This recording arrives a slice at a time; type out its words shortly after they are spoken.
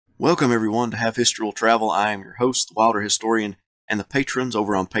Welcome everyone to Have History Will Travel. I am your host, the Wilder Historian, and the patrons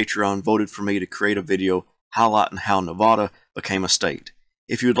over on Patreon voted for me to create a video highlighting how Nevada became a state.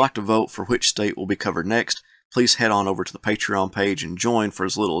 If you would like to vote for which state will be covered next, please head on over to the Patreon page and join for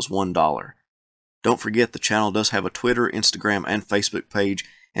as little as $1. Don't forget the channel does have a Twitter, Instagram, and Facebook page,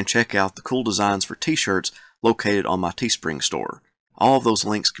 and check out the cool designs for t-shirts located on my Teespring store. All of those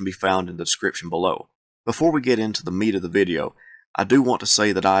links can be found in the description below. Before we get into the meat of the video, I do want to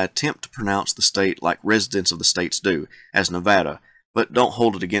say that I attempt to pronounce the state like residents of the states do, as Nevada, but don't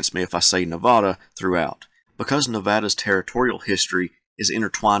hold it against me if I say Nevada throughout. Because Nevada's territorial history is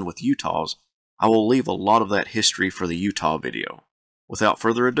intertwined with Utah's, I will leave a lot of that history for the Utah video. Without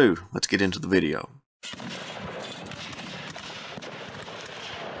further ado, let's get into the video.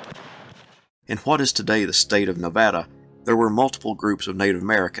 In what is today the state of Nevada, there were multiple groups of Native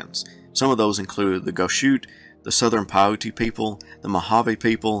Americans. Some of those included the Goshute, the Southern Paiute people, the Mojave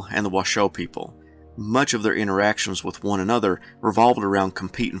people, and the Washoe people. Much of their interactions with one another revolved around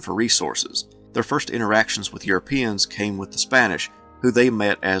competing for resources. Their first interactions with Europeans came with the Spanish, who they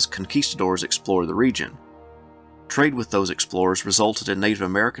met as conquistadors explored the region. Trade with those explorers resulted in Native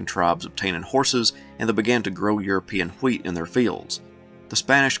American tribes obtaining horses, and they began to grow European wheat in their fields. The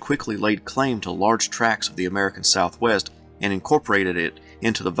Spanish quickly laid claim to large tracts of the American Southwest and incorporated it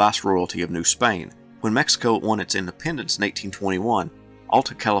into the Viceroyalty of New Spain. When Mexico won its independence in 1821,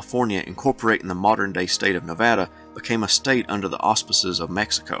 Alta California, incorporating the modern-day state of Nevada, became a state under the auspices of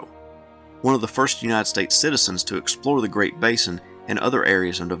Mexico. One of the first United States citizens to explore the Great Basin and other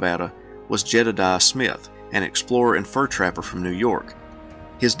areas of Nevada was Jedediah Smith, an explorer and fur trapper from New York.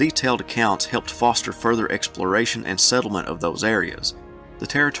 His detailed accounts helped foster further exploration and settlement of those areas. The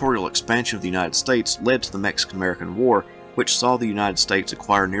territorial expansion of the United States led to the Mexican-American War, which saw the United States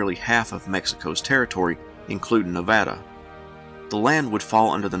acquire nearly half of Mexico's territory, including Nevada. The land would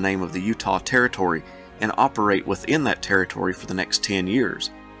fall under the name of the Utah Territory and operate within that territory for the next 10 years.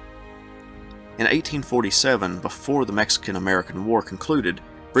 In 1847, before the Mexican-American War concluded,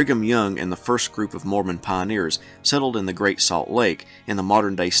 Brigham Young and the first group of Mormon pioneers settled in the Great Salt Lake in the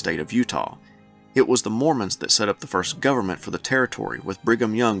modern-day state of Utah. It was the Mormons that set up the first government for the territory, with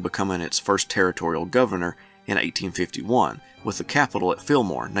Brigham Young becoming its first territorial governor in 1851, with the capital at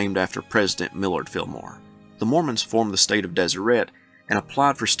Fillmore, named after President Millard Fillmore. The Mormons formed the state of Deseret and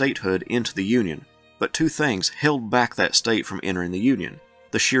applied for statehood into the Union, but two things held back that state from entering the Union: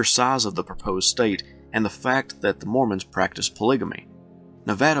 the sheer size of the proposed state and the fact that the Mormons practiced polygamy.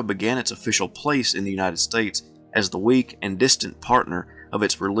 Nevada began its official place in the United States as the weak and distant partner of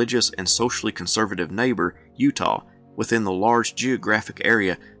its religious and socially conservative neighbor, Utah, within the large geographic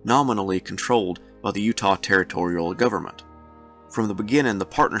area nominally controlled by the Utah territorial government. From the beginning, the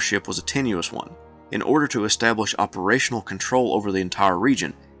partnership was a tenuous one. In order to establish operational control over the entire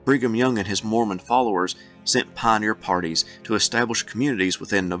region, Brigham Young and his Mormon followers sent pioneer parties to establish communities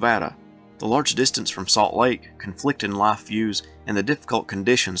within Nevada. The large distance from Salt Lake, conflicting life views, and the difficult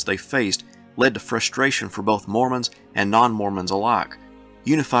conditions they faced led to frustration for both Mormons and non-Mormons alike.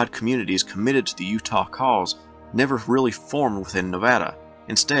 Unified communities committed to the Utah cause never really formed within Nevada.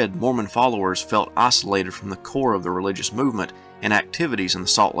 Instead, Mormon followers felt isolated from the core of the religious movement and activities in the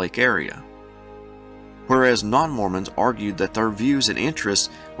Salt Lake area. Whereas non-Mormons argued that their views and interests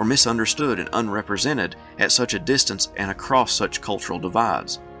were misunderstood and unrepresented at such a distance and across such cultural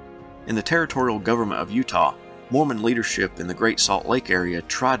divides. In the territorial government of Utah, Mormon leadership in the Great Salt Lake area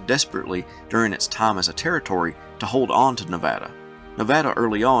tried desperately during its time as a territory to hold on to Nevada. Nevada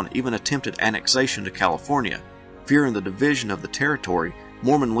early on even attempted annexation to California. Fearing the division of the territory,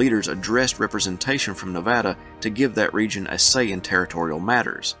 Mormon leaders addressed representation from Nevada to give that region a say in territorial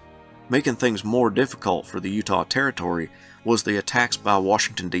matters. Making things more difficult for the Utah Territory was the attacks by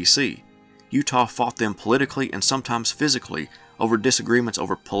Washington, D.C. Utah fought them politically and sometimes physically over disagreements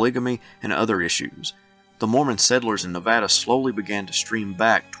over polygamy and other issues. The Mormon settlers in Nevada slowly began to stream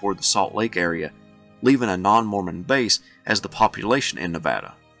back toward the Salt Lake area, leaving a non-Mormon base as the population in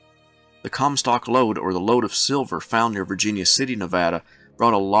Nevada. The Comstock Lode, or the Lode of Silver, found near Virginia City, Nevada,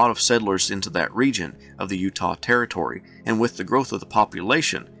 brought a lot of settlers into that region of the Utah Territory, and with the growth of the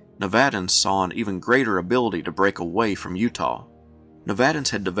population, Nevadans saw an even greater ability to break away from Utah. Nevadans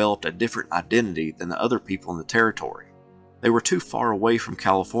had developed a different identity than the other people in the territory. They were too far away from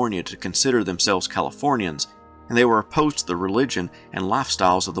California to consider themselves Californians, and they were opposed to the religion and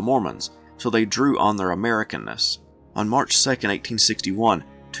lifestyles of the Mormons, so they drew on their Americanness. On March 2, 1861,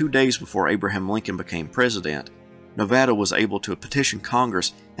 2 days before Abraham Lincoln became president, Nevada was able to petition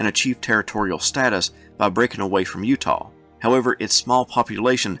Congress and achieve territorial status by breaking away from Utah. However, its small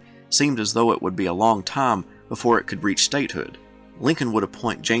population seemed as though it would be a long time before it could reach statehood. Lincoln would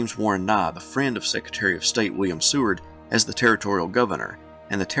appoint James Warren Nye, the friend of Secretary of State William Seward, as the territorial governor,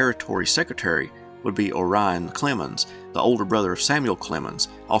 and the territory secretary would be Orion Clemens, the older brother of Samuel Clemens,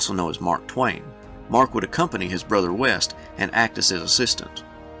 also known as Mark Twain. Mark would accompany his brother west and act as his assistant.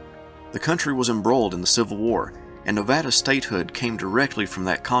 The country was embroiled in the Civil War, and Nevada's statehood came directly from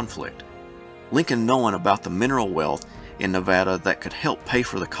that conflict. Lincoln, knowing about the mineral wealth in Nevada that could help pay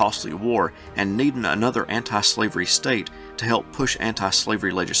for the costly war and needing another anti-slavery state to help push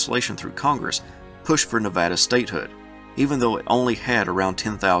anti-slavery legislation through Congress, pushed for Nevada's statehood, even though it only had around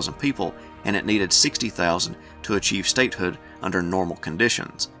 10,000 people and it needed 60,000 to achieve statehood under normal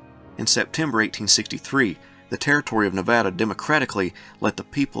conditions. In September 1863, the territory of Nevada democratically let the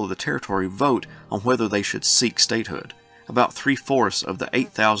people of the territory vote on whether they should seek statehood. About 3/4 of the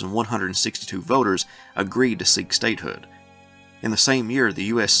 8,162 voters agreed to seek statehood. In the same year, the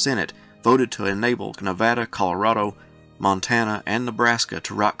U.S. Senate voted to enable Nevada, Colorado, Montana, and Nebraska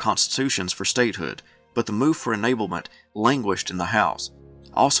to write constitutions for statehood, but the move for enablement languished in the House.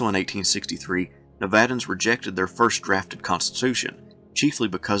 Also in 1863, Nevadans rejected their first drafted constitution, chiefly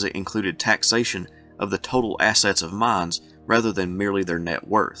because it included taxation of the total assets of mines rather than merely their net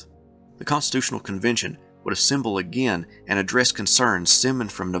worth. The Constitutional Convention would assemble again and address concerns stemming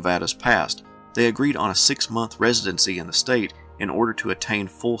from Nevada's past. They agreed on a 6-month residency in the state in order to attain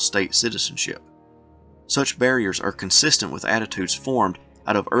full state citizenship. Such barriers are consistent with attitudes formed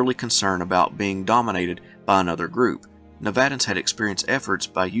out of early concern about being dominated by another group. Nevadans had experienced efforts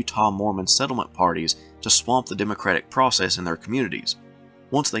by Utah Mormon settlement parties to swamp the democratic process in their communities.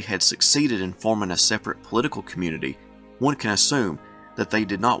 Once they had succeeded in forming a separate political community, one can assume that they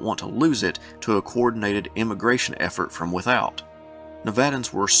did not want to lose it to a coordinated immigration effort from without.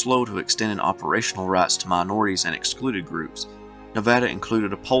 Nevadans were slow to extend operational rights to minorities and excluded groups. Nevada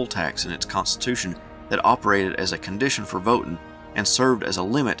included a poll tax in its constitution that operated as a condition for voting and served as a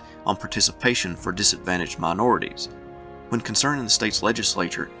limit on participation for disadvantaged minorities. When concerning the state's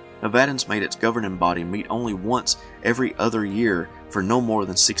legislature, Nevadans made its governing body meet only once every other year for no more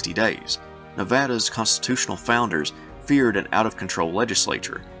than 60 days. Nevada's constitutional founders feared an out-of-control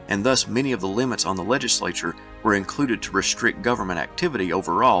legislature, and thus many of the limits on the legislature were included to restrict government activity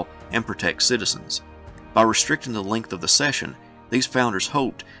overall and protect citizens. By restricting the length of the session, these founders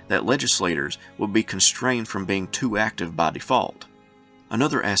hoped that legislators would be constrained from being too active by default.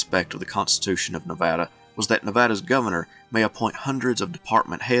 Another aspect of the Constitution of Nevada was that Nevada's governor may appoint hundreds of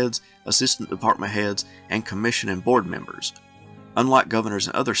department heads, assistant department heads, and commission and board members. Unlike governors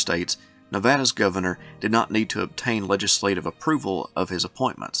in other states, Nevada's governor did not need to obtain legislative approval of his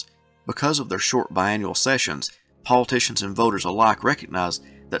appointments. Because of their short biannual sessions, politicians and voters alike recognized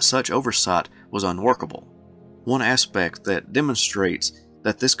that such oversight was unworkable. One aspect that demonstrates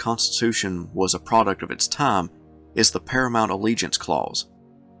that this Constitution was a product of its time is the Paramount Allegiance Clause.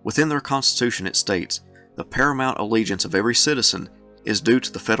 Within their Constitution it states, "The paramount allegiance of every citizen is due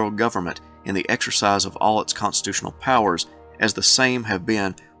to the federal government in the exercise of all its constitutional powers as the same have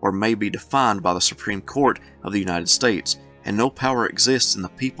been or may be defined by the Supreme Court of the United States, and no power exists in the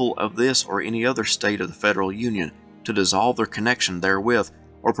people of this or any other state of the Federal Union to dissolve their connection therewith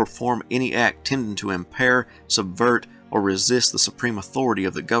or perform any act tending to impair, subvert, or resist the supreme authority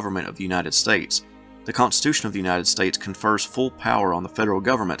of the government of the United States. The Constitution of the United States confers full power on the federal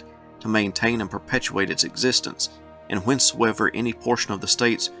government to maintain and perpetuate its existence, and whensoever any portion of the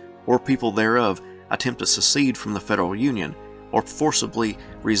states or people thereof attempt to secede from the federal union, or forcibly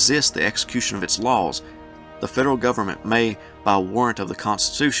resist the execution of its laws, the federal government may, by warrant of the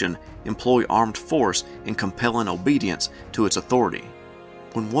Constitution, employ armed force in compelling obedience to its authority."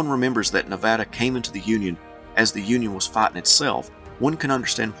 When one remembers that Nevada came into the Union as the Union was fighting itself, one can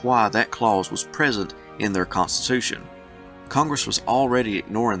understand why that clause was present in their Constitution. Congress was already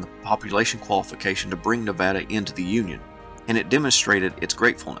ignoring the population qualification to bring Nevada into the Union, and it demonstrated its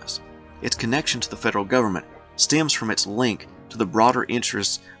gratefulness. Its connection to the federal government stems from its link to the broader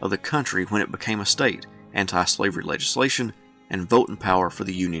interests of the country when it became a state, anti-slavery legislation, and voting power for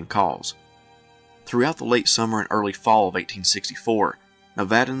the Union cause. Throughout the late summer and early fall of 1864,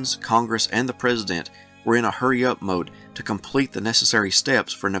 Nevadans, Congress, and the President were in a hurry-up mode to complete the necessary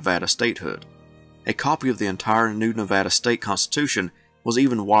steps for Nevada statehood. A copy of the entire new Nevada state constitution was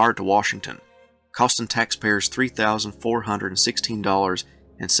even wired to Washington, costing taxpayers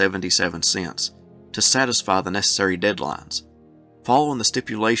 $3,416.77 to satisfy the necessary deadlines. Following the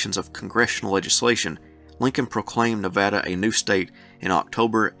stipulations of congressional legislation, Lincoln proclaimed Nevada a new state in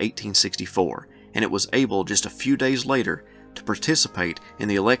October 1864, and it was able just a few days later to participate in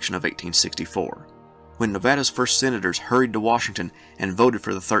the election of 1864. When Nevada's first senators hurried to Washington and voted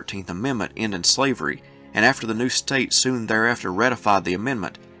for the 13th Amendment ending slavery, and after the new state soon thereafter ratified the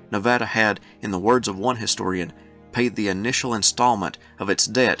amendment, Nevada had, in the words of one historian, paid the initial installment of its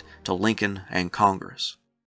debt to Lincoln and Congress.